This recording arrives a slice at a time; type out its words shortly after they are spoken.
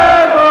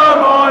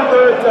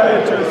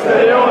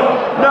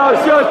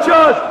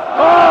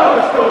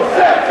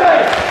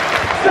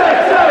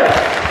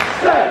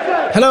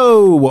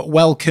Hello,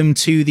 welcome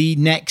to the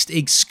next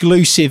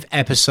exclusive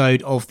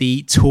episode of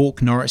the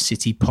Talk Norwich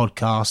City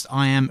podcast.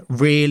 I am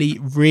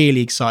really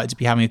excited to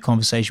be having a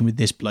conversation with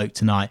this bloke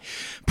tonight.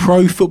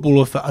 Pro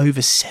footballer for over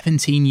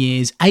 17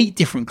 years, 8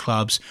 different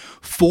clubs,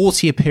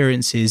 40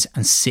 appearances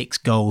and 6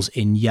 goals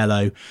in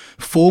yellow.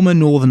 Former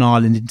Northern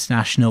Ireland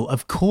international,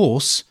 of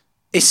course,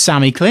 is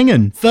Sammy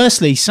Clingan.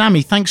 Firstly,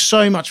 Sammy, thanks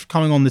so much for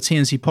coming on the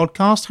TNC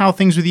podcast. How are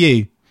things with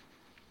you?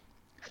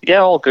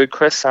 Yeah, all good,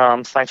 Chris.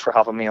 Thanks for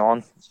having me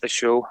on the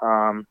show.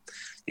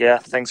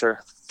 Things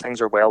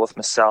are well with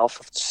myself.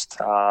 I'm just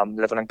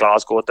living in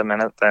Glasgow at the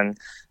minute and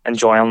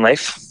enjoying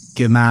life.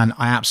 Good man.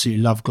 I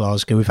absolutely love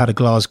Glasgow. We've had a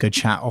Glasgow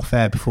chat off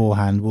air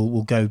beforehand.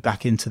 We'll go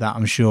back into that,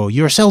 I'm sure.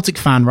 You're a Celtic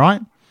fan,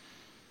 right?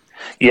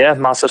 Yeah,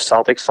 massive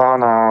Celtic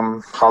fan.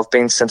 Have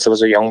been since I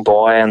was a young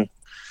boy and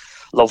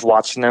love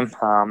watching them.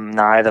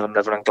 Now that I'm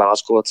living in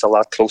Glasgow, it's a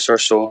lot closer,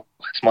 so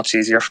it's much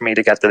easier for me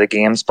to get to the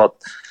games. But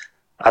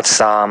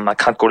that's I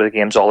can't go to the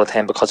games all the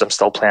time because I'm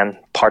still playing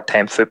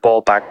part-time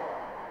football back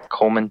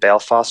home in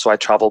Belfast. So I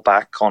travel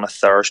back on a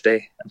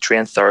Thursday and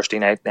train Thursday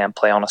night, then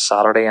play on a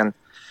Saturday and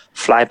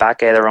fly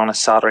back either on a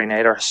Saturday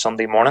night or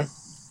Sunday morning.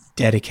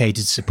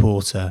 Dedicated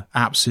supporter.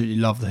 Absolutely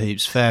love the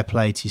hoops. Fair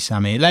play to you,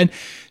 Sammy.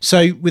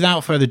 So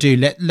without further ado,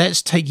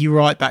 let's take you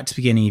right back to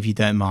the beginning, if you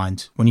don't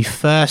mind. When you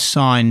first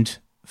signed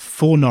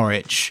for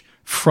Norwich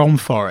from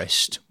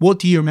Forest, what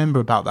do you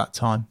remember about that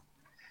time?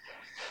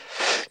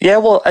 Yeah,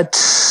 well, it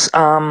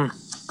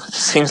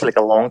seems like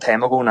a long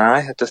time ago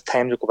now. The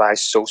time to go by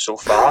so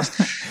fast.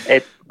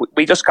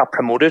 We just got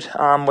promoted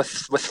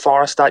with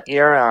Forest that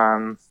year.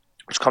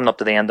 Was coming up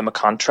to the end of my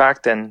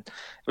contract, and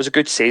it was a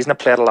good season. I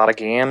played a lot of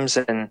games,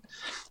 and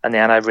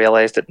then I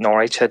realised that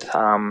Norwich had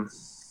come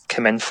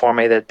in for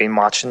me. They'd been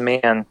watching me,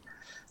 and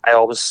I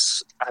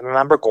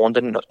remember going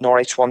to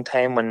Norwich one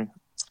time when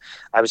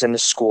I was in the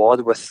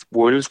squad with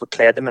Wolves. We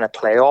played them in a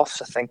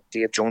playoff. I think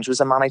Dave Jones was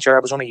the manager. I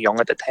was only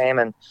young at the time,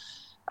 and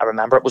I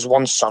remember it was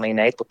one sunny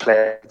night. We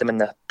played them in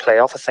the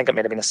playoff. I think it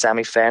might have been a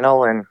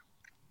semi-final, and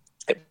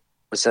it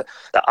was the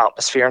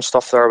atmosphere and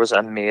stuff there was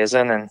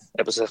amazing, and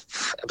it was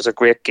a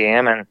great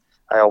game. And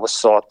I always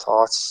thought,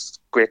 it's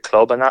a great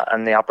club,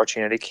 and the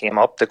opportunity came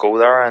up to go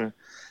there, and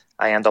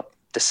I ended up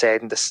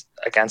deciding this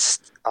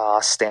against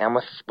staying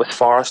with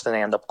Forest, and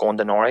I ended up going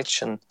to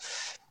Norwich, and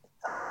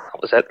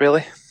that was it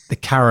really. The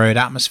Carrow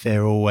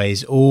atmosphere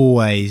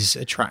always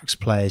attracts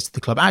players to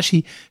the club.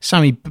 Actually,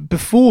 Sammy,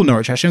 before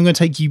Norwich, I'm going to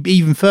take you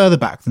even further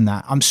back than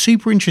that. I'm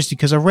super interested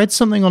because I read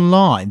something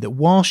online that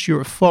whilst you're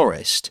at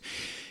Forest,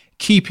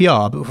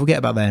 QPR, but forget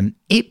about them,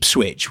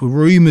 Ipswich were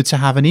rumoured to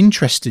have an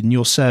interest in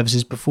your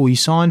services before you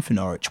signed for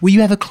Norwich. Were you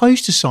ever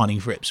close to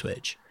signing for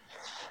Ipswich?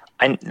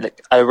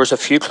 There was a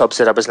few clubs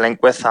that I was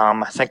linked with.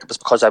 I think it was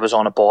because I was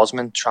on a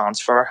Bosman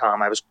transfer.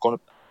 I was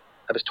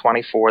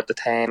 24 at the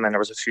time, and there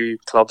was a few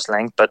clubs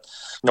linked, but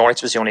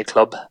Norwich was the only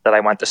club that I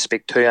went to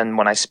speak to. And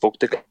when I spoke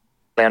to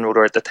Glenn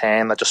Roeder at the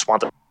time, I just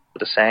wanted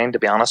to sign, to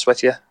be honest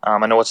with you.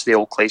 I know it's the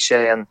old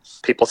cliche, and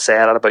people say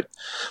that about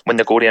when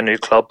they go to a new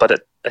club, but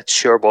it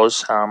sure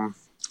was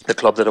the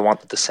club that I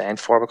wanted to sign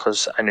for,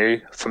 because I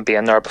knew from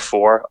being there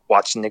before,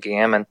 watching the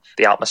game, and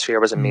the atmosphere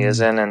was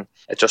amazing, and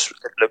it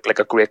looked like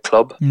a great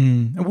club.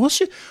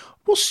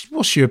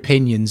 What's your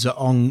opinions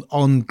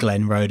on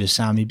Glenn Roeder,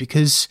 Sammy?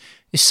 Because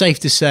it's safe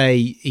to say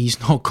he's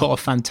not got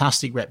a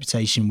fantastic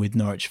reputation with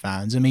Norwich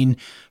fans. I mean,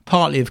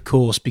 partly, of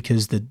course,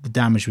 because the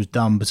damage was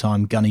done by the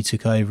time Gunny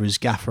took over as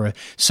gaffer,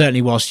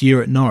 certainly whilst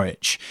you're at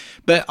Norwich.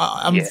 But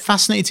I'm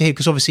fascinated to hear,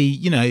 because obviously,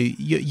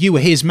 you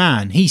were his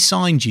man. He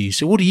signed you.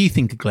 So what do you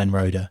think of Glenn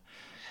Roeder?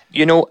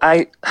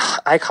 I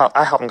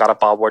haven't got a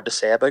bad word to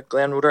say about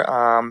Glenn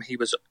Roeder. He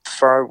was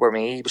fair with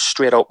me. He was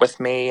straight up with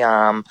me.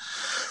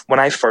 When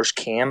I first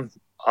came,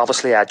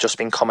 obviously I'd just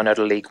been coming out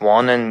of League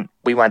One, and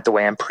we went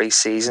away in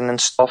pre-season and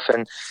stuff,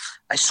 and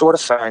I sort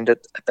of found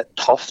it a bit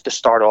tough to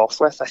start off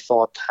with. I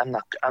thought, I'm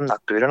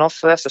not good enough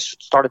for this. I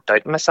started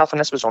doubting myself, and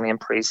this was only in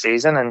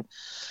pre-season, and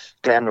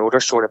Glenn Roeder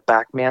sort of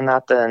backed me in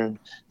that, and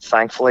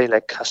thankfully,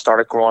 I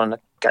started growing,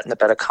 getting a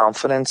bit of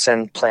confidence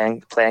and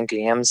playing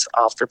games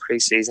after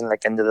pre-season,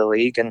 into the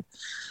league, and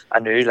I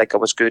knew I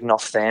was good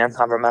enough then.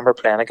 I remember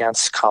playing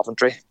against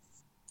Coventry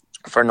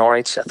for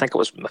Norwich. I think it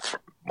was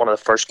one of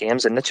the first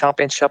games in the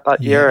Championship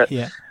that year.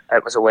 Yeah.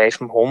 It was away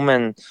from home,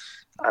 and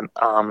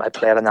I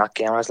played in that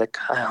game. I was like,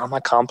 I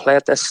can't play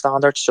at this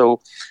standard.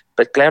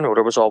 But Glenn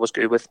Roeder was always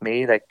good with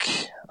me. I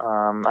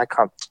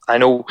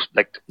know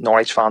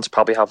Norwich fans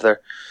probably have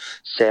their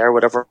say or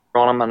whatever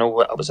on him. I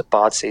know it was a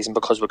bad season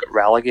because we got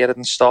relegated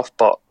and stuff,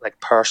 but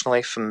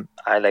personally,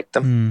 I liked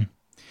them.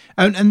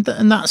 And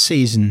that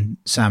season,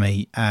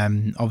 Sammy,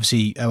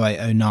 obviously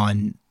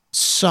 08-09,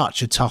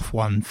 such a tough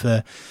one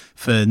for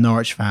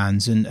Norwich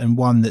fans, and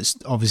one that's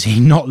obviously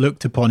not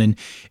looked upon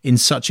in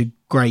such a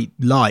great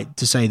light,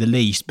 to say the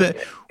least. But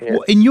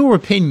in your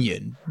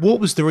opinion, what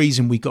was the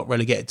reason we got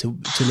relegated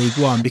to League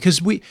One?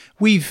 Because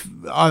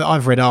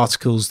I've read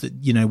articles that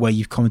where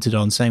you've commented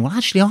on saying, well,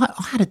 actually, I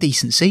had a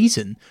decent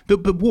season,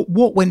 but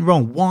what went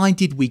wrong? Why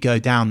did we go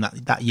down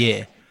that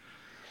year?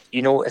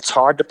 it's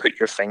hard to put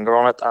your finger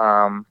on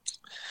it.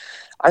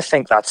 I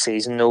think that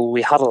season, though,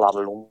 we had a lot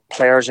of loan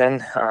players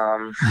in.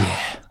 I'm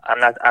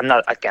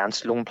not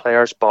against loan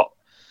players, but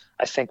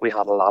I think we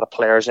had a lot of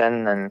players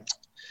in, and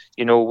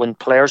when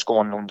players go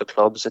on loan to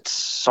clubs, it's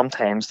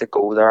sometimes they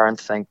go there and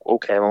think,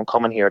 okay, well, I'm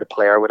coming here to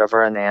play or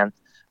whatever, and then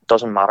it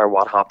doesn't matter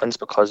what happens,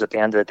 because at the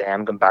end of the day,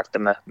 I'm going back to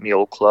my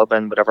old club,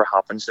 and whatever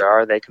happens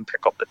there, they can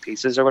pick up the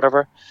pieces or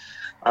whatever.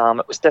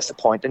 It was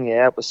disappointing,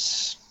 yeah. It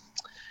was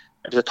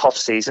a tough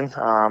season,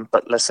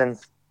 but listen,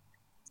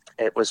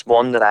 it was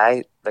one that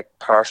I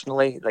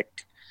personally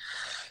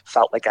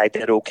felt like I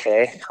did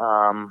okay.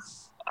 I'm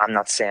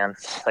not saying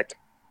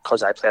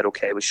because I played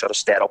okay, we should have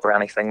stayed up or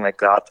anything like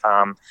that.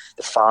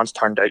 The fans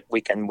turned out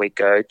week in,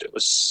 week out.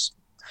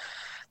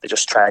 They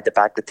just tried to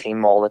back the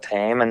team all the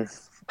time, and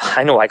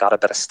I know I got a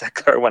bit of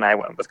stick there when I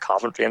went with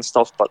Coventry and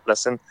stuff. But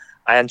listen,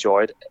 I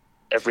enjoyed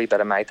every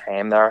bit of my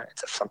time there.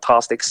 It's a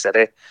fantastic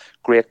city,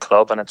 great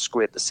club, and it's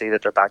great to see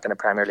that they're back in the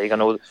Premier League. I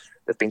know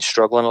they've been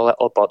struggling a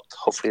little, but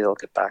hopefully they'll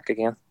get back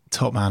again.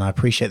 Top man, I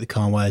appreciate the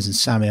kind words. And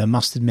Sammy, I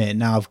must admit,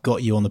 now I've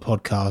got you on the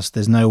podcast,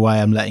 there's no way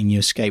I'm letting you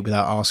escape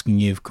without asking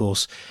you, of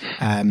course,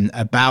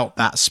 about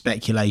that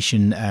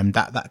speculation,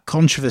 that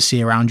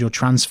controversy around your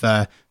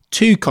transfer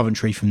to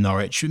Coventry from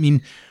Norwich. I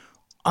mean,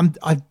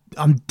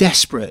 I'm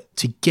desperate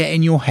to get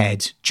in your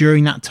head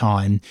during that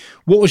time.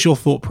 What was your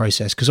thought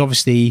process? Because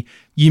obviously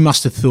you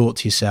must have thought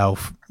to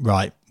yourself,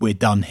 right, we're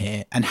done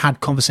here, and had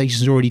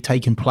conversations already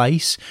taken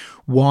place.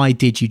 Why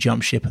did you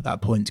jump ship at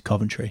that point to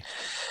Coventry?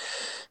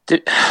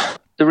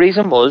 The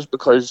reason was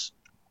because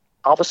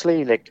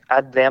obviously,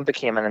 I then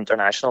became an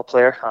international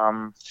player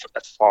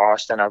at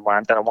Forest, and I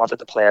wanted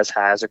to play as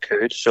high as I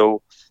could.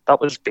 So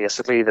that was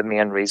basically the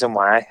main reason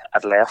why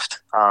I'd left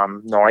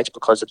Norwich,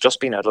 because I'd just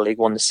been out of League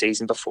One the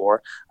season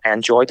before. I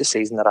enjoyed the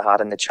season that I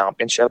had in the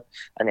Championship,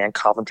 and then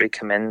Coventry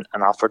came in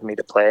and offered me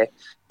to play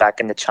back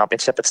in the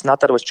Championship. It's not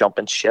that I was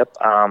jumping ship.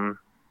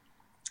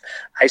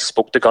 I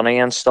spoke to Gunny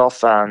and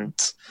stuff, and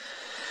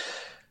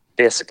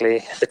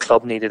basically the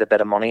club needed a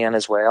bit of money in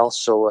as well,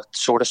 so it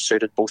sort of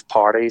suited both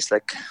parties,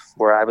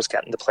 where I was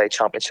getting to play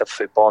Championship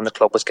football and the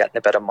club was getting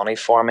a bit of money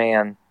for me,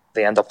 and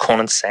they end up going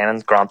and signing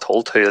Grant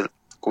Holt, who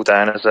go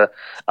down as a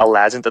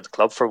legend at the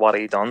club for what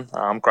he done.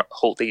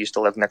 Holt used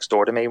to live next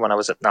door to me when I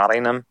was at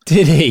Nottingham.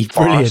 Did he?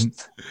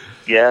 Brilliant.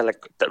 Yeah,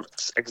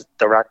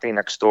 directly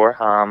next door.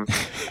 I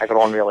got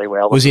on really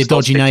well. Was he a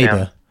dodgy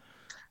neighbour?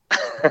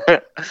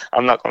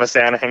 I'm not going to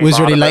say anything. Was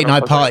there any late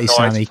night parties,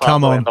 Sammy?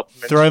 Come on,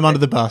 throw him under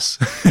the bus.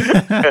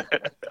 I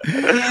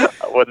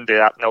wouldn't do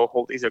that. No,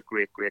 Holt's a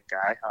great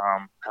guy.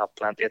 I have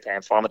plenty of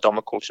time for him. I've done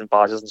my coaching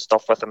badges and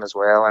stuff with him as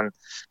well, and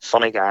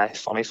funny guy.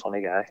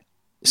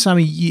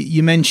 Sammy,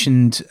 you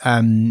mentioned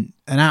an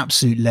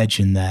absolute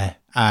legend there,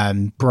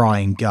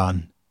 Brian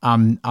Gunn.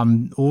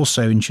 I'm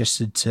also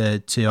interested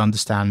to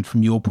understand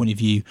from your point of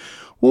view,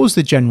 what was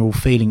the general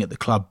feeling at the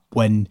club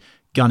when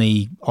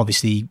Gunny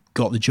obviously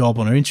got the job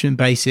on an interim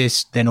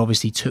basis, then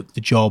obviously took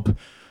the job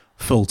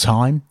full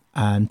time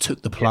and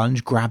took the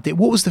plunge, grabbed it.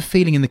 What was the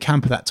feeling in the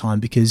camp at that time?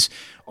 Because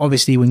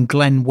obviously when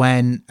Glenn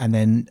went and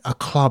then a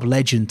club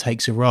legend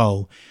takes a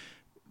role,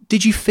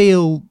 did you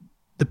feel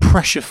the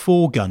pressure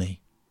for Gunny?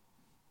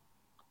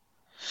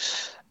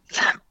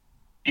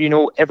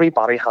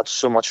 Everybody had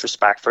so much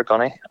respect for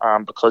Gunny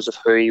because of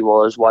who he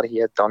was, what he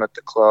had done at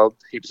the club.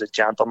 He was a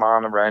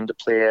gentleman around the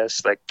place.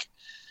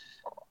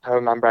 I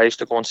remember I used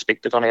to go and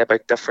speak to Gunny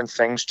about different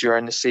things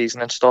during the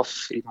season and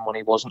stuff, even when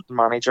he wasn't the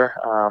manager.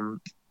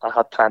 I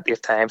had plenty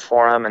of time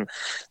for him, and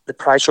the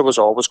pressure was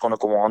always going to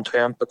go on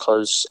to him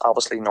because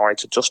obviously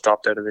Norwich had just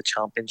dropped out of the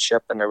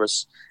Championship, and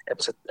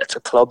it's a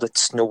club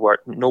that's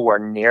nowhere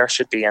near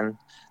should be in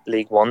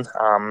League One.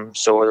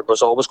 So there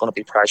was always going to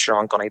be pressure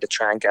on Gunny to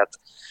try and get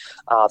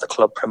the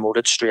club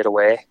promoted straight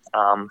away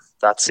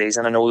that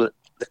season. I know that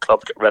the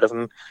club got rid of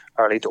him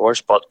early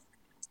doors, but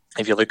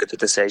if you look at the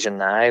decision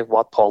now,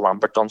 what Paul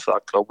Lambert done for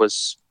that club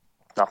was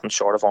nothing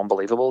short of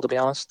unbelievable, to be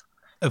honest.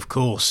 Of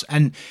course,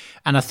 and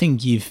I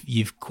think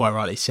you've quite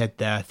rightly said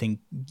there. I think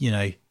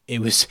it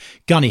was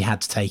Gunny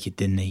had to take it,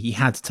 didn't he? He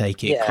had to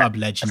take it. Yeah, club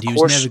legend. He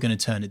was never going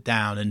to turn it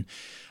down. And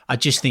I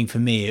just think for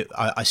me,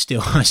 I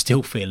still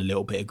feel a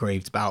little bit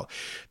aggrieved about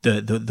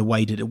the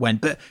way that it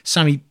went. But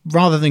Sammy,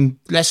 rather than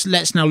let's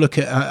now look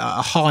at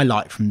a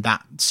highlight from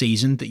that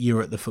season that you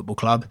were at the football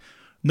club.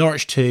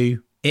 Norwich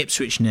 2,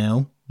 Ipswich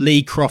 0.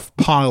 Lee Croft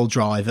pile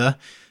driver,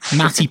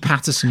 Matty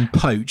Patterson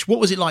poach. What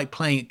was it like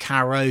playing at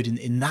Carrow Road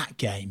in that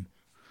game?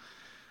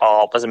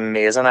 Oh, it was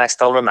amazing. I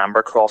still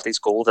remember Crofty's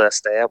goal to this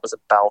day. It was a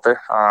belter.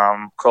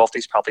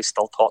 Crofty's probably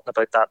still talking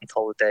about that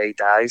until the day he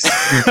dies.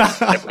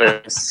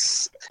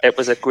 It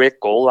was a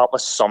great goal. That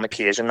was some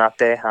occasion that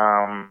day.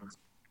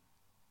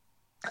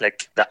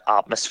 The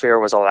atmosphere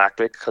was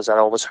electric because I'd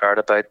always heard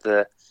about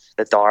the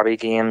Derby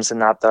games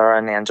and that there,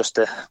 and then just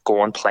to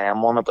go and play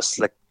in one, it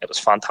was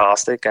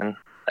fantastic, and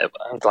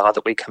I'm glad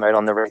that we came out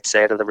on the right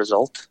side of the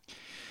result.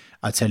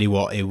 I tell you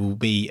what, it will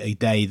be a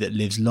day that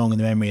lives long in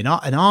the memory. And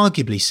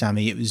arguably,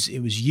 Sammy, it was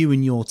you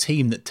and your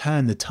team that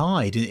turned the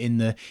tide in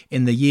the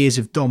years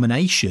of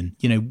domination.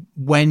 You know,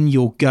 when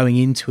you're going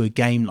into a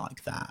game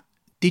like that,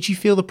 did you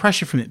feel the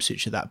pressure from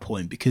Ipswich at that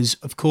point? Because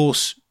of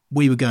course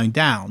we were going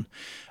down.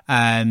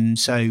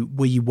 So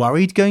were you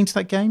worried going to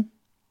that game?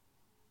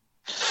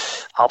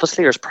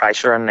 Obviously, there's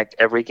pressure in like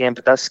every game,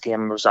 but this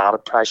game was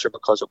added pressure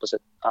because it was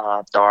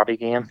a derby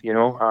game, you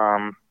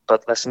know.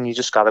 But listen, you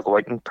just got to go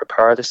out and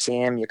prepare the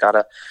same. You got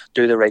to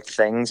do the right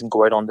things and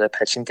go out on the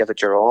pitch and give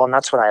it your all. And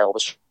that's what I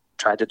always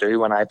try to do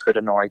when I put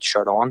a Norwich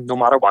shirt on, no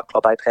matter what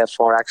club I play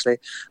for. Actually,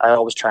 I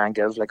always try and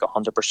give like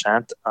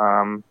 100%.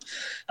 And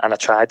I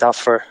tried that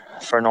for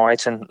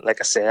Norwich, and like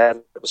I said,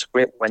 it was a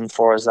great win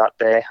for us that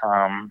day.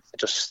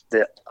 Just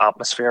the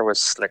atmosphere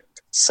was like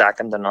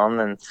second to none,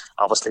 and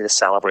obviously the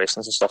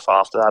celebrations and stuff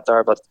after that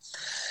there. But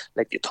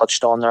like you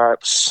touched on there,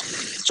 it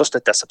was just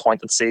a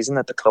disappointing season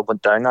that the club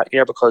went down that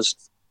year, because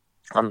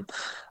hand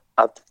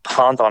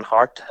on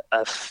heart,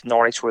 if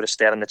Norwich would have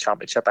stayed in the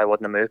Championship, I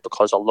wouldn't have moved,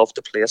 because I loved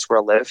the place where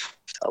I lived.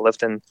 I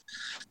lived in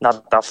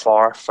not that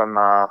far from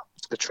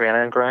the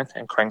training ground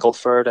in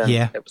Cringleford, and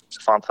it was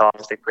a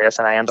fantastic place,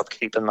 and I ended up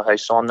keeping my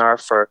house on there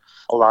for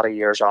a lot of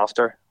years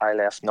after I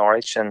left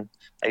Norwich. And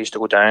I used to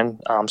go down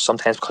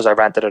sometimes because I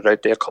rented it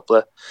out to a couple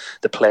of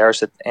the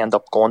players that end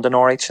up going to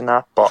Norwich and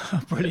that. But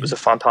it was a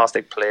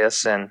fantastic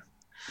place, and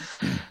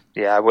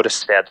yeah, I would have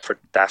stayed for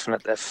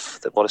definite if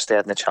they would have stayed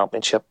in the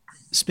Championship.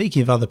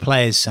 Speaking of other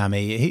players,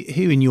 Sammy,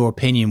 who in your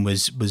opinion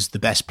was the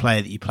best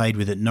player that you played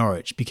with at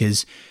Norwich?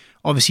 Because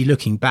obviously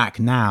looking back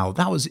now,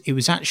 it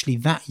was actually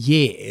that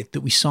year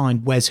that we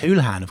signed Wes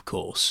Hoolahan, of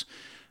course.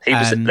 He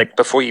was like,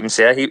 before you even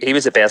say it, he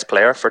was the best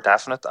player for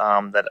definite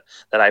that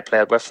I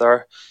played with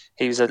there.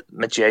 He was a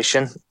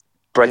magician,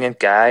 brilliant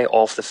guy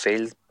off the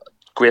field,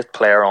 great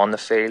player on the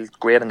field,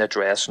 great in the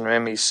dressing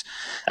room.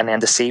 And then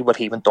to see what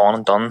he went on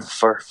and done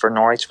for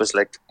Norwich was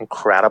like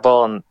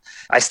incredible. And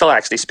I still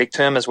actually speak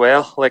to him as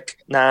well, like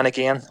now and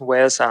again.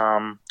 Wes,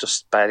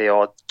 just by the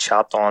odd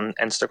chat on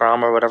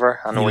Instagram or whatever.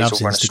 I know he's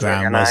over in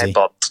Australia now,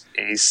 but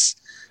he's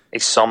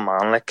some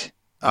man. Like,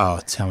 oh,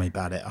 tell me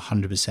about it,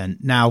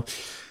 100%. Now,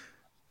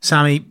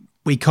 Sammy,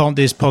 we can't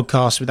do this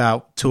podcast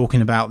without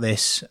talking about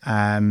this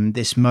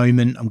this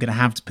moment. I'm going to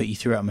have to put you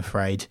through it, I'm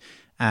afraid.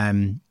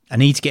 I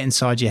need to get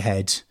inside your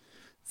head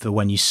for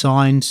when you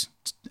signed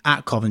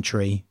at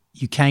Coventry,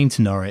 you came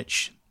to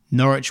Norwich.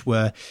 Norwich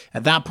were,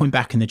 at that point,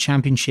 back in the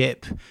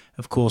Championship.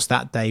 Of course,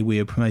 that day we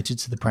were promoted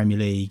to the Premier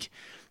League.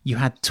 You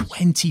had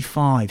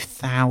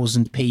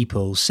 25,000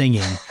 people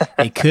singing,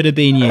 "It could have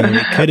been you,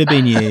 it could have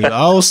been you."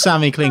 Oh,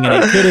 Sammy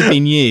Clingan, it could have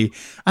been you.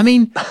 I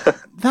mean,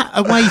 that,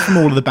 away from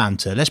all of the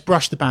banter, let's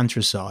brush the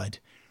banter aside.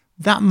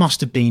 That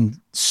must have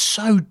been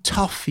so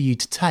tough for you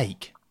to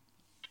take.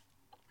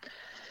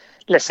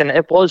 Listen,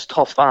 it was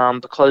tough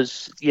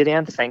because you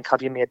then think,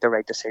 have you made the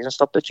right decision and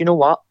stuff? But you know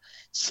what?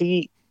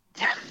 See,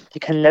 you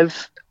can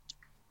live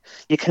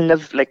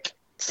like,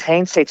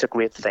 hindsight's a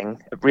great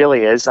thing. It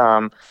really is.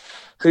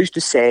 Who's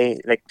to say,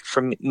 like,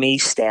 for me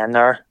staying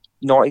there,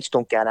 Norwich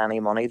don't get any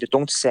money. They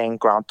don't sing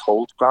Grant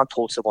Holt. Grant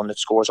Holt's the one that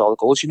scores all the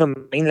goals. You know what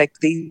I mean? Like,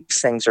 these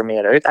things are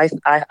made out.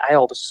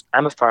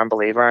 I'm a firm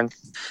believer in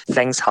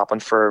things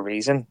happen for a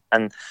reason.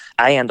 And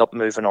I end up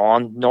moving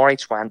on.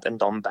 Norwich went and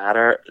done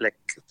better. Like,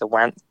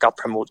 they got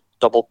promoted,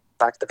 double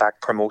back-to-back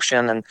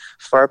promotion, and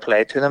fair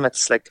play to them.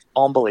 It's like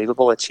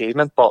unbelievable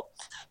achievement. But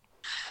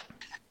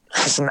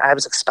listen, I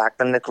was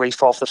expecting the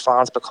grief off the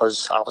fans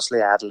because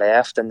obviously I had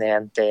left, and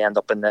then they end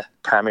up in the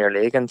Premier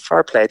League, and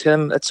fair play to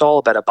them. It's all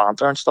a bit of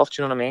banter and stuff,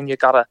 do you know what I mean? You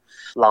gotta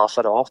laugh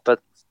it off, but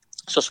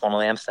it's just one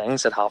of them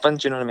things that happened,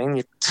 do you know what I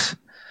mean?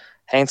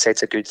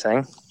 Hindsight's a good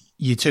thing.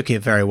 You took it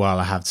very well,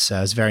 I have to say.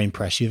 I was very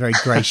impressed. You were very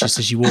gracious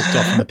as you walked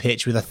off on the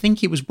pitch with, I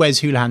think it was Wes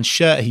Hoolahan's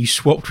shirt you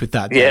swapped with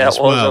that day as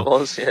well. It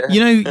was, yeah.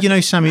 You know,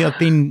 Sammy, I've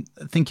been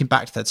thinking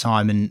back to that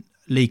time, and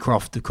Lee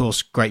Croft, of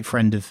course, great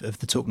friend of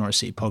the Talk Norwich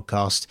City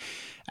podcast.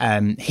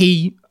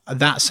 He,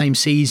 that same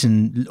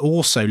season,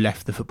 also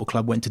left the football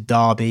club, went to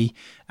Derby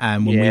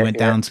when we went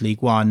down to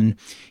League One.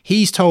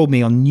 He's told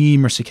me on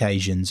numerous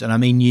occasions, and I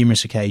mean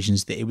numerous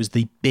occasions, that it was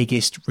the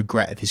biggest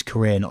regret of his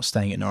career not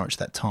staying at Norwich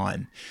that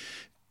time.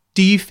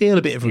 Do you feel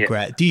a bit of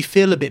regret? Yeah. Do you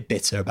feel a bit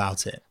bitter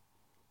about it?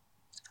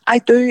 I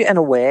do, in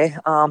a way.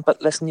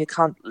 But listen, you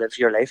can't live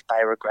your life by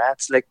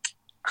regrets. Like,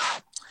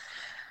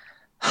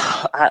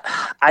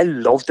 I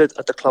loved it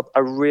at the club. I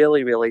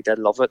really, really did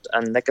love it.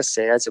 And like I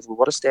said, if we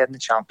would have stayed in the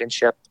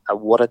Championship, I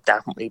would have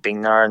definitely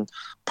been there, and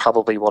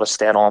probably would have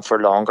stayed on for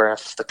longer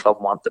if the club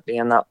wanted to be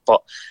in that.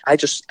 But I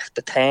just, at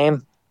the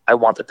time, I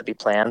wanted to be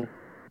playing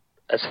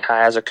as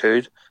high as I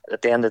could.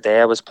 At the end of the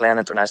day, I was playing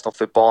international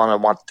football, and I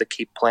wanted to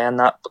keep playing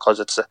that because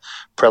it's a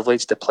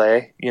privilege to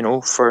play, you know,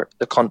 for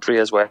the country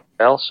as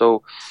well. So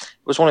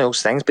it was one of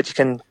those things. But you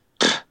can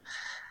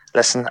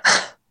listen.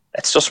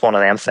 It's just one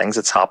of them things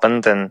that's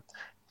happened, and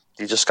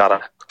you just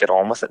gotta get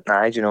on with it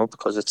now, you know,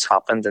 because it's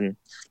happened. And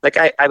like,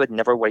 I would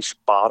never wish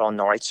bad on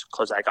Norwich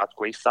because I got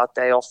grief that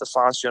day off the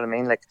fans. Do you know what I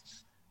mean? Like,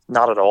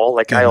 Not at all.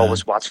 Like, Good I man.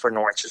 always watch for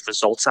Norwich's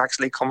results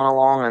actually coming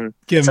along, and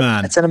Good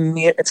man. It's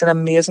an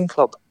amazing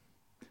club.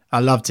 I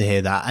love to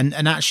hear that,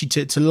 and actually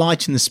to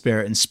lighten the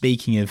spirit. And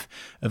speaking of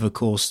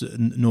course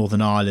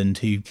Northern Ireland,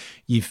 who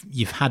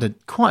you've had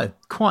quite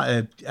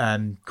a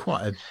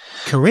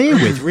career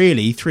with,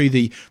 really, through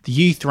the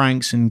youth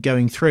ranks and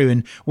going through.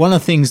 And one of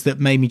the things that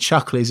made me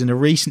chuckle is in a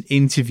recent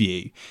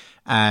interview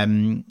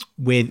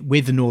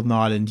with the Northern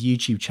Ireland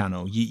YouTube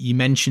channel, you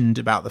mentioned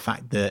about the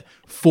fact that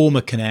former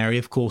Canary,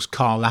 of course,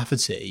 Carl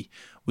Lafferty,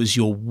 was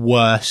your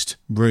worst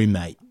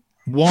roommate.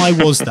 Why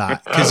was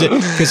that?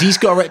 Because he's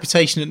got a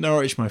reputation at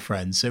Norwich, my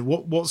friend. So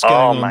what's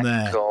going on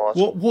there? God.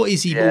 What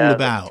is he all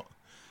about?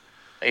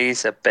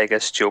 He's the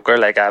biggest joker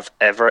like I've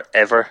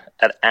ever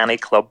at any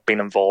club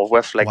been involved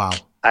with. Like, wow.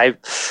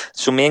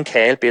 So me and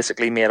Kyle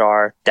basically made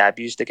our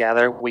debuts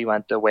together. We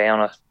went away on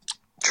a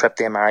trip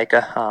to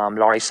America.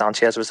 Laurie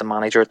Sanchez was the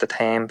manager at the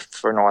time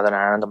for Northern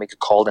Ireland, and we got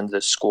called into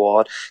the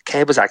squad.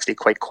 Kyle was actually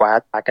quite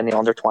quiet back in the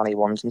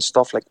under-21s and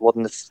stuff, like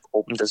wouldn't have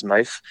opened his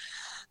mouth.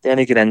 Then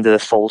he got into the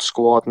full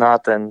squad and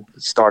that, and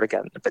started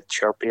getting a bit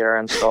chirpier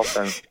and stuff,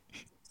 and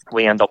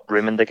we end up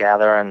rooming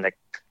together. And like,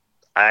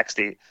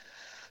 actually,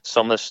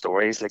 some of the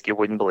stories, like, you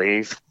wouldn't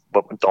believe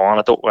what went on.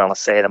 I don't want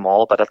to say them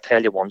all, but I'll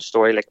tell you one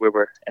story. Like, we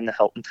were in the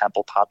Hilton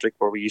Temple Patrick,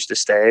 where we used to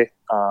stay,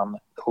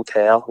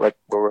 hotel. Like,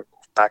 we were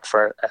back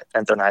for an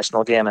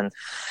international game, and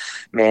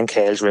me and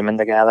Kyle's rooming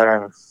together,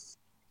 and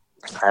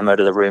I'm out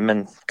of the room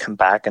and come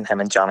back, and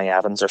him and Johnny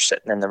Evans are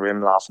sitting in the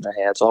room laughing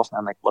their heads off. And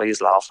I'm like, what are you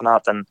laughing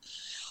at? And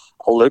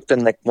I looked,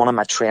 and like, one of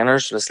my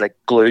trainers was like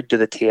glued to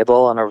the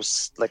table, and I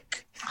was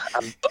like,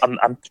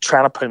 I'm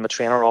trying to pull my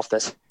trainer off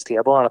this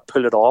table, and I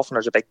pulled it off, and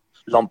there's a big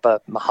lump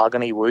of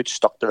mahogany wood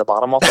stuck to the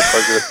bottom of it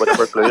because of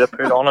whatever glue I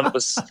put on it.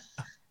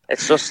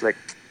 It's just like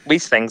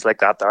these things like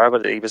that there.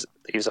 But he was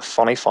a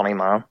funny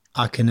man.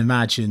 I can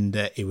imagine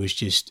that it was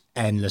just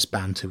endless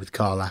banter with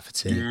Carl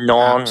Lafferty,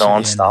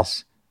 non-stop.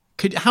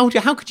 How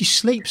could you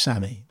sleep,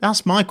 Sammy?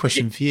 That's my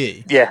question for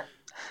you. Yeah,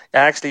 I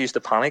actually used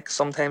to panic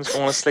sometimes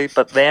going to sleep,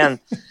 but then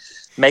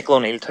Michael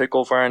O'Neill took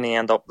over, and he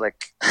ended up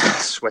like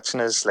switching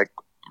his like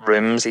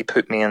rooms. He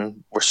put me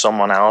in with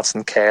someone else,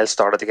 and Kyle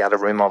started to get a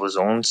room of his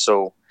own.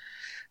 So,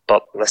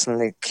 but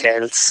listen,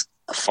 Kyle's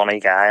a funny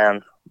guy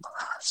and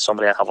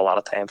somebody I have a lot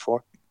of time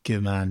for.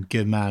 Good man.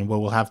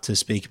 Well, we'll have to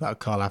speak about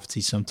Carl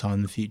Lafferty sometime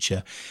in the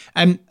future.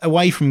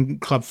 Away from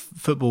club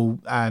football,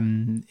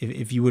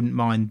 if you wouldn't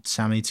mind,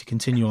 Sammy, to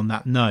continue on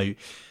that note.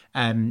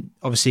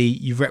 Obviously,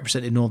 you've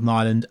represented Northern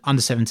Ireland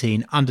under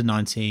 17, under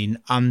 19,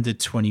 under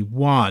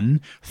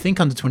 21, I think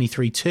under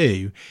 23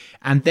 too,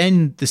 and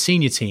then the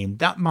senior team.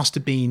 That must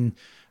have been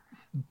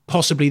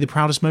possibly the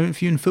proudest moment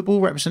for you in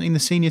football, representing the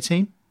senior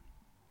team.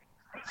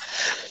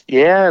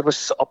 Yeah, it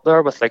was up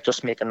there with like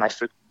just making my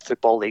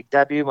football league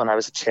debut when I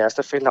was at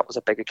Chesterfield. That was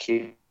a big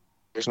occasion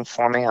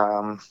for me.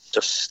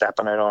 Just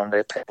stepping out on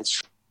the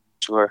pitch.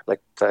 Were like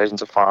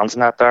thousands of fans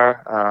in that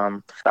there.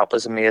 That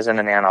was amazing.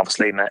 And then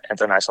obviously my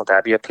international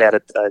debut, I played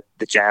at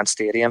the Giant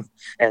Stadium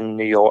in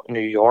New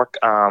York.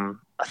 I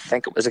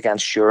think it was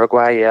against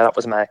Uruguay. Yeah, that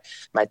was my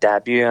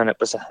debut, and it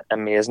was an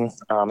amazing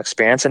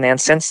experience. And then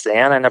since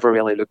then, I never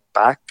really looked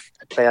back.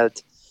 I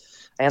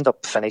ended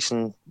up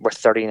finishing with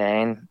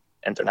 39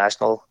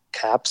 international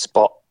caps,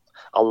 but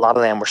a lot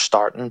of them were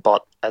starting.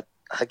 But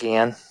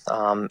again,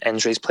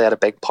 injuries played a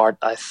big part.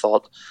 I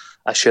thought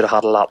I should have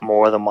had a lot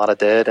more than what I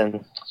did, and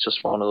it's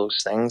just one of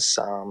those things.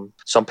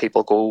 Some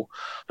people go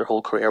their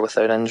whole career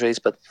without injuries,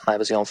 but I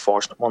was the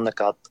unfortunate one that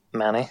got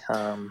many.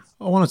 I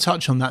want to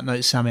touch on that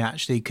note, Sammy,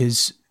 actually,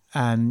 because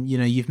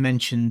you've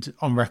mentioned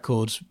on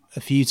record a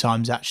few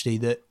times actually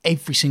that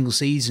every single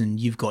season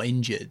you've got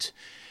injured.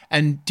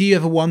 And do you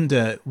ever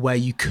wonder where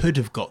you could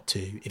have got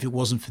to if it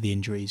wasn't for the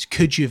injuries?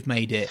 Could you have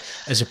made it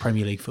as a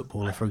Premier League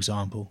footballer, for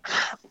example?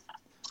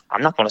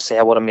 I'm not going to say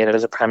I would have made it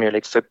as a Premier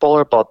League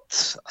footballer,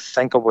 but I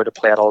think I would have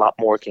played a lot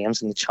more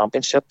games in the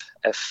Championship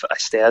if I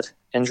stayed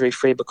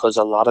injury-free, because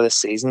a lot of the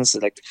seasons,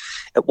 like,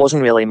 it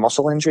wasn't really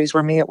muscle injuries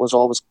for me. It was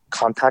always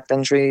contact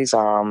injuries,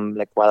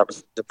 like whether it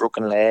was a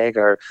broken leg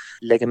or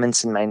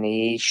ligaments in my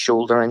knee,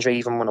 shoulder injury.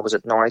 Even when I was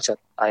at Norwich,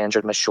 I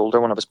injured my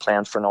shoulder when I was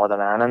playing for Northern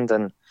Ireland,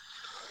 and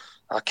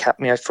kept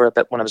me out for a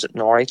bit when I was at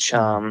Norwich.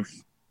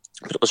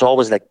 But it was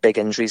always like big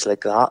injuries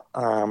like that.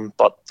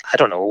 But I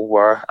don't know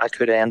where I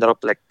could have ended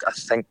up. Like, I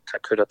think I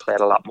could have played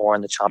a lot more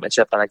in the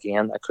Championship, and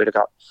again, I could have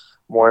got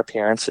more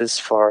appearances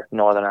for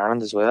Northern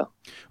Ireland as well.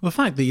 Well, the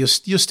fact that you're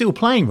still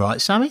playing, right,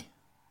 Sammy?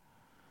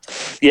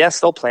 Yeah,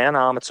 still playing.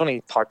 It's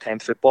only part-time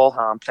football.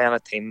 I'm playing a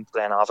team,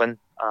 Glenavon.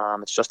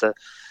 It's just a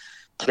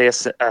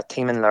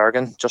team in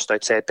Lurgan, just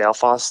outside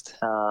Belfast.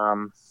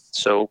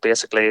 So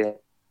basically,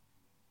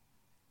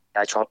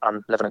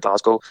 I'm living in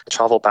Glasgow. I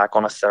travel back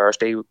on a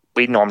Thursday.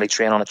 We normally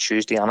train on a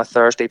Tuesday and a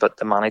Thursday, but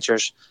the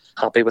manager's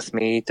happy with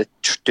me to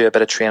do a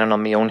bit of training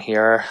on my own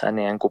here, and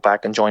then go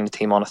back and join the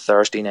team on a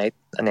Thursday night,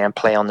 and then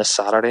play on this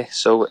Saturday.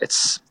 So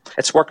it's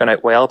working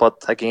out well, but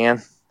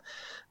again,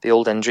 the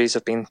old injuries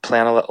have been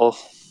playing a little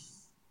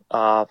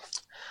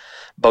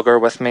bugger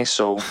with me.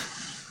 So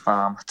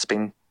it's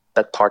been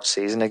a bit part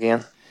season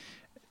again.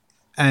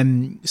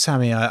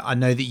 Sammy, I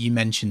know that you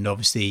mentioned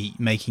obviously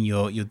making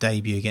your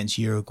debut against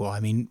Uruguay. I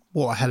mean,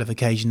 what a hell of an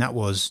occasion that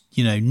was.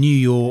 You know, New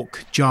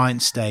York,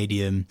 Giant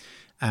Stadium.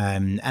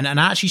 And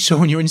I actually saw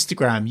on your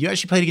Instagram, you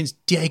actually played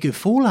against Diego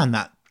Forlan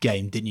that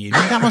game, didn't you? I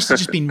mean, that must have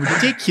just been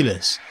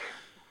ridiculous.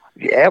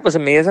 Yeah, it was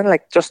amazing.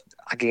 Like, just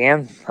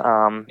again,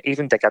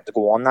 even to get to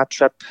go on that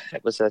trip,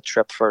 it was a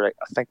trip for,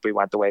 I think we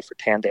went away for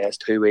 10 days,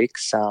 2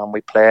 weeks. We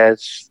played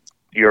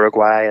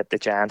Uruguay at the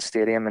Giant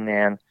Stadium, and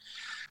then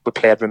we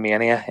played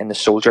Romania in the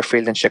Soldier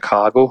Field in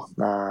Chicago.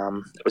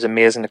 It was an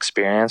amazing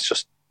experience.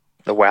 Just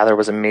the weather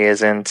was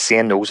amazing,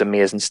 seeing those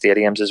amazing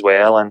stadiums as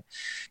well, and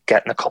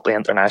getting a couple of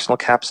international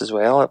caps as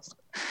well.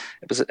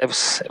 It was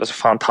a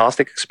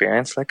fantastic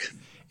experience. Like,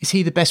 is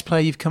he the best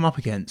player you've come up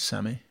against,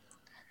 Sammy?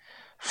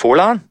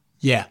 Forlan?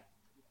 Yeah.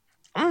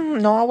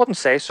 No, I wouldn't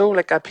say so.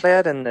 Like, I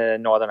played in the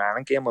Northern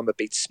Ireland game when we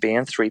beat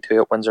Spain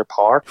 3-2 at Windsor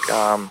Park.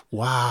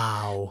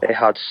 Wow.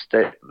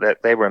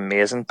 They were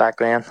amazing back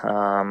then.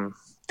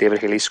 David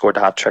Healy scored a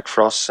hat trick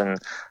for us, and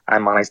I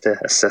managed to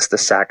assist the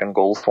second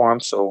goal for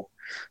him. So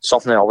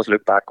something I always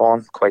look back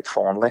on quite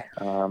fondly,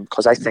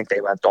 because I think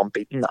they went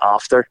unbeaten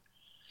after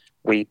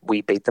we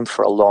beat them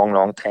for a long,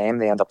 long time.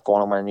 They end up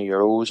going on winning the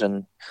Euros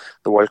and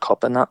the World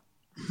Cup and that.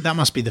 That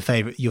must be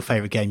your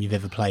favourite game you've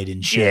ever played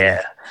in, surely.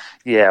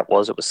 Yeah, it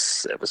was.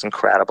 It was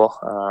incredible.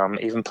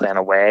 Even playing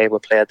away, we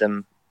played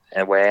them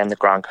away in the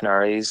Gran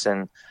Canaries,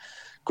 and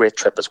great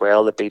trip as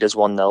well. They beat us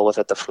 1-0 with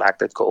a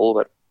deflected goal.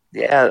 But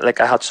yeah,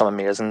 like, I had some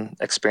amazing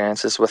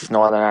experiences with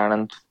Northern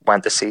Ireland.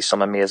 Went to see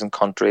some amazing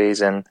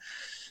countries, and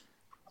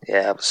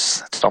yeah,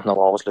 it's something I'll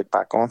always look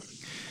back on.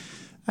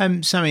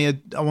 Sammy,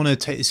 I want to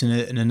take this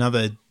in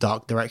another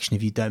dark direction,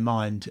 if you don't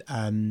mind.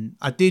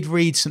 I did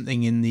read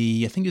something in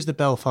I think it was the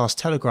Belfast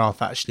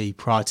Telegraph, actually,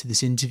 prior to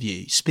this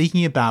interview,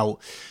 speaking about,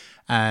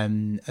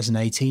 as an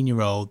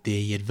 18-year-old,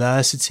 the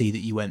adversity that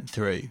you went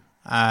through.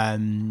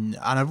 And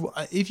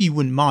if you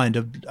wouldn't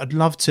mind, I'd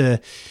love to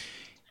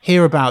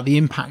hear about the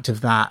impact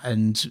of that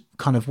and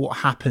kind of what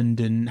happened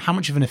and how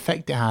much of an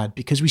effect it had,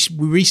 because we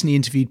recently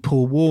interviewed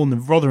Paul Warne, the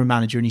Rotherham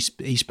manager, and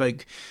he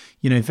spoke,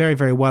 very,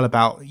 very well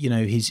about,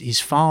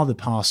 his father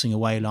passing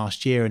away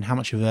last year and how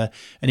much of an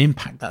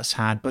impact that's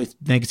had, both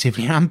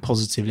negatively and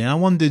positively. And I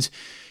wondered,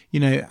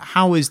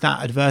 how is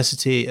that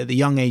adversity at the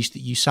young age that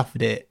you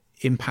suffered it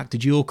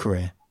impacted your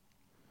career?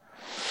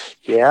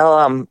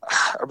 Yeah,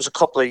 it was a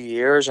couple of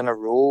years in a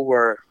row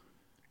where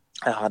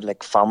I had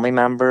like family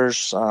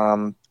members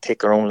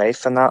take their own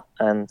life in that,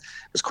 and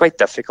it was quite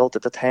difficult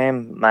at the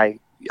time. My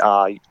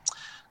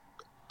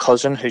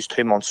cousin, who's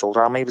 2 months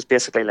older than me, was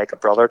basically like a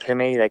brother to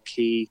me. Like,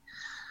 he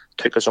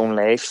took his own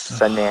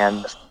life, and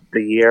then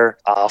the year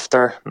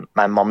after,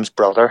 my mum's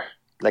brother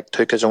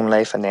took his own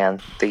life, and then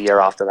the year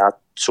after that,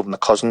 so my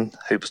cousin,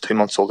 who was 2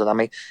 months older than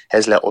me,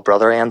 his little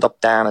brother ended up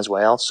dying as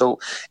well. So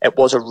it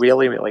was a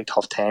really, really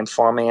tough time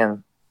for me,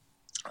 and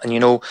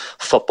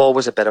football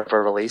was a bit of a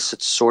release.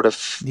 It's sort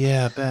of,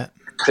 yeah, I bet.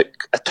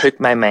 It took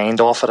my mind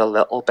off it a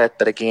little bit,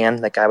 but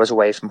again, I was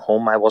away from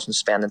home, I wasn't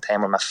spending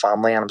time with my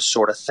family, and I'm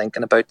sort of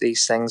thinking about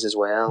these things as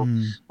well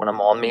when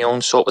I'm on my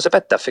own. So it was a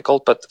bit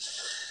difficult, but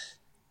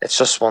it's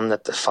just one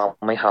that the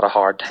family had a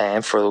hard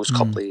time for those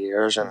couple of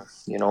years, and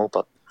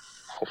but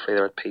hopefully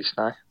they're at peace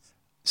now.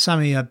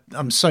 Sammy,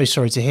 I'm so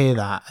sorry to hear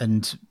that.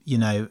 And,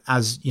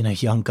 as,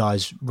 young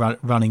guys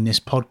running this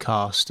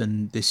podcast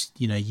and this,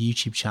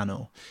 YouTube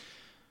channel,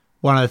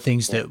 one of the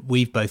things that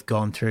we've both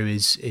gone through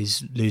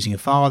is losing a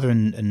father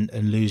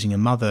and losing a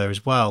mother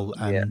as well.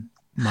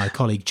 My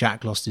colleague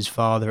Jack lost his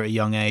father at a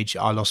young age.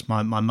 I lost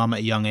my mum at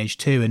a young age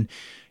too. And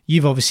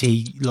you've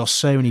obviously lost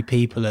so many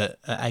people at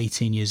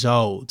 18 years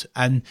old.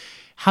 And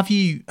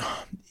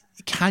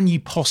can you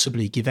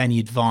possibly give any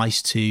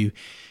advice to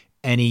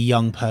any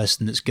young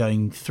person that's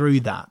going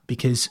through that?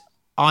 Because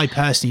I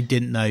personally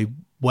didn't know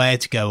where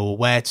to go or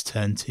where to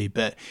turn to.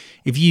 But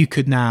if you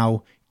could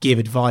now give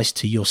advice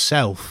to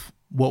yourself,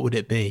 what would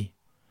it be?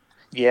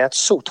 Yeah, it's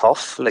so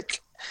tough.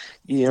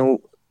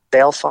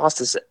 Belfast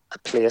is a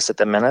place at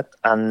the minute,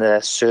 and the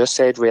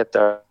suicide rate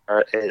there,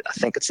 I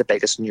think it's the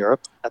biggest in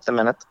Europe at the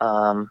minute.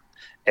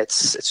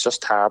 It's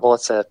just terrible.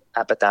 It's an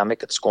epidemic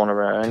that's going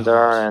around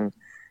there, and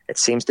it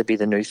seems to be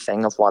the new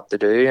thing of what to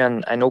do.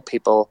 And I know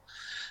people,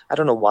 I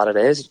don't know what it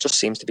is, it just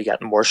seems to be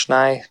getting worse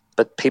now.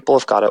 But people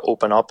have got to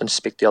open up and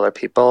speak to other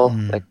people.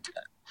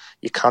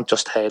 You can't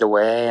just hide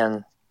away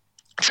and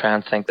try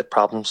and think that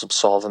problems will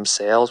solve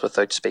themselves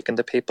without speaking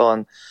to people.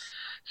 And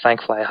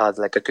thankfully I had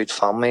a good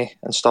family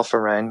and stuff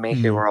around me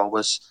who were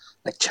always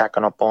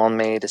checking up on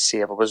me to see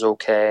if I was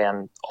okay,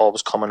 and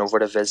always coming over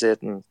to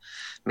visit and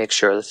make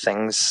sure that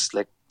things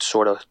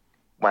sort of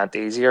went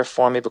easier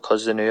for me,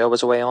 because they knew I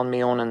was away on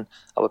my own and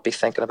I would be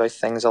thinking about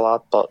things a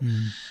lot. But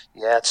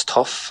yeah, it's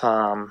tough.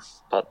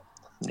 But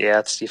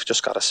yeah, you've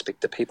just got to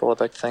speak to people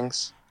about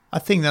things. I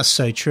think that's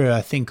so true.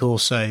 I think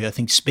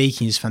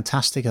speaking is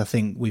fantastic. I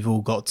think we've all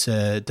got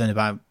to, don't know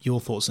about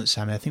your thoughts on it,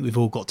 Sammy. I think we've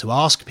all got to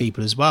ask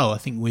people as well. I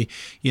think the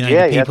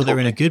people that are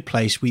in a good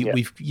place,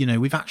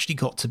 we've actually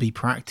got to be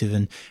proactive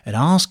and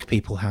ask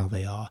people how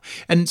they are.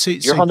 And so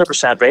you're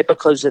 100% right,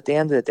 because at the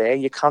end of the day,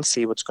 you can't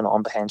see what's going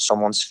on behind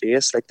someone's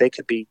face. Like, they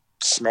could be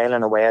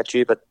smiling away at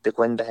you, but they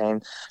go in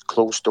behind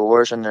closed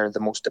doors and they're the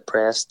most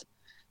depressed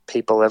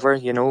people ever,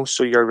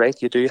 So you're right,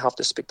 you do have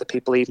to speak to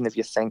people, even if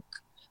you think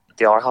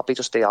they are happy,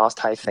 just to ask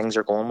how things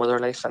are going with their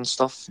life and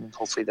stuff, and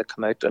hopefully they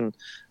come out and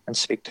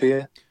speak to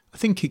you. I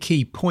think a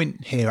key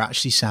point here,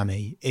 actually,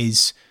 Sammy,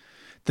 is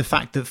the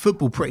fact that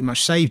football pretty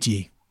much saved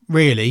you,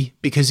 really,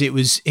 because it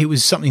was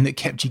something that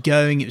kept you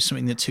going. It was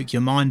something that took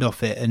your mind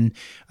off it. And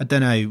I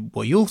don't know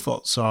what your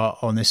thoughts are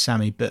on this,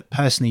 Sammy, but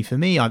personally for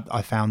me,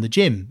 I found the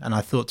gym, and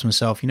I thought to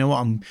myself, you know what,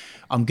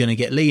 I'm going to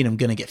get lean, I'm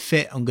going to get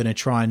fit, I'm going to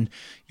try and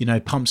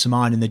pump some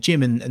iron in the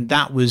gym, and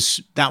that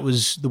was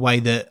the way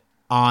that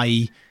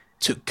I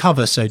took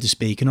cover, so to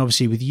speak. And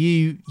obviously with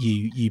you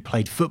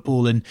played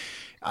football, and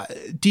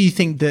do you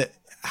think that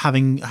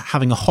having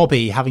a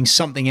hobby, having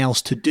something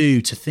else to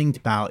do, to think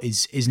about,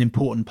 is an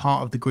important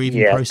part of the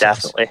grieving process? Yeah,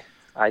 definitely.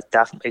 I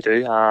definitely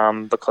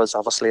do, because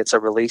obviously it's a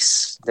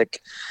release.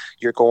 Like,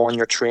 you're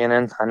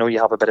training. I know you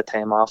have a bit of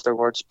time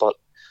afterwards, but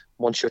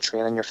once you're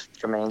training,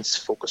 your mind's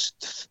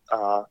focused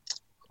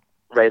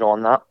right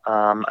on that,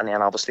 and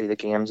then obviously the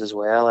games as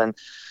well. And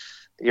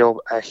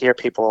I hear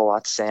people a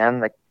lot saying,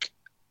 like,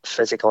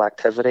 physical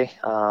activity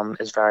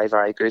is very,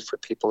 very good for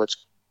people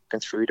that's going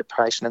through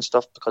depression and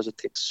stuff, because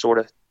it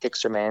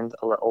takes their mind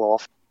a little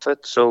off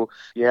it. So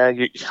yeah,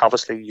 you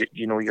obviously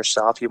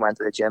yourself, you went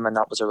to the gym and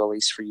that was a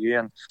release for you,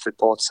 and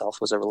football itself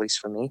was a release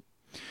for me.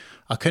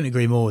 I couldn't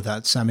agree more with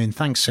that, Sam. And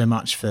thanks so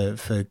much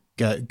for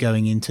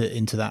going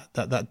into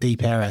that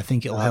deep area. I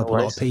think it'll help a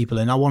lot of people.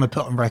 And I want to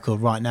put on record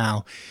right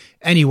now,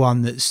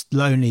 anyone that's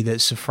lonely,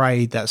 that's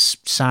afraid, that's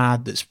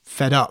sad, that's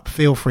fed up,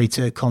 feel free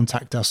to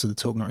contact us at the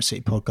Talk Norwich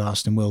City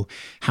podcast, and we'll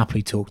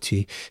happily talk to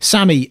you.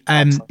 Sammy,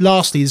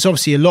 lastly, there's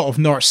obviously a lot of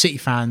Norwich City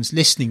fans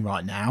listening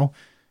right now.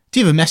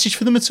 Do you have a message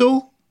for them at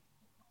all?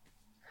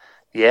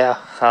 Yeah,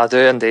 I do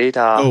indeed.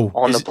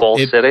 On the ball,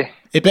 City.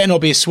 It better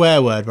not be a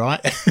swear word, right?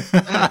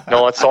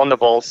 No, it's on the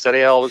ball,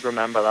 City. I always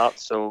remember that.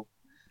 So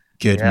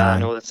good, yeah, man. I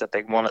know it's a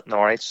big one at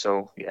Norwich.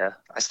 So yeah,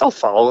 I still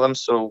follow them.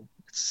 So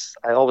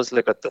I always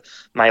look at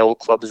my old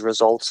club's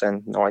results,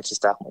 and Norwich is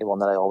definitely one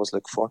that I always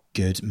look for.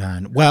 Good,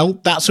 man. Well,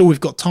 that's all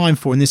we've got time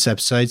for in this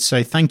episode.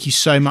 So thank you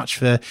so much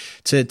to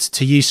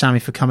you, Sammy,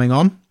 for coming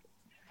on.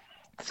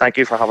 Thank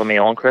you for having me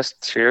on, Chris.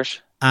 Cheers.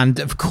 And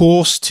of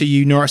course, to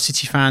you Norwich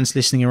City fans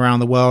listening around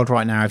the world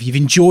right now, if you've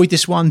enjoyed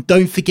this one,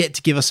 don't forget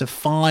to give us a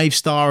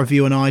 5-star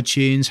review on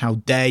iTunes. How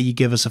dare you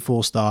give us a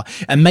 4-star?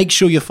 And make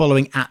sure you're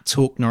following at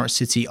Talk Norwich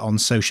City on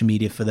social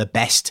media for the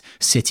best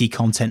City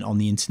content on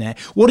the internet.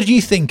 What did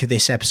you think of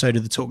this episode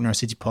of the Talk Norwich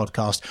City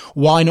podcast?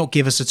 Why not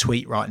give us a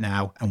tweet right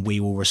now and we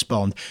will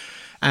respond.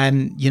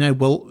 And you know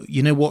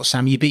what,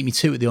 Sam, you beat me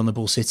to at the On the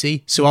Ball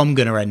City, so I'm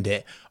going to end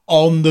it.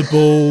 On the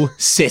Ball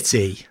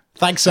City.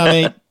 Thanks,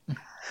 Sammy.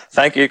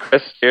 Thank you,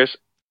 Chris. Cheers.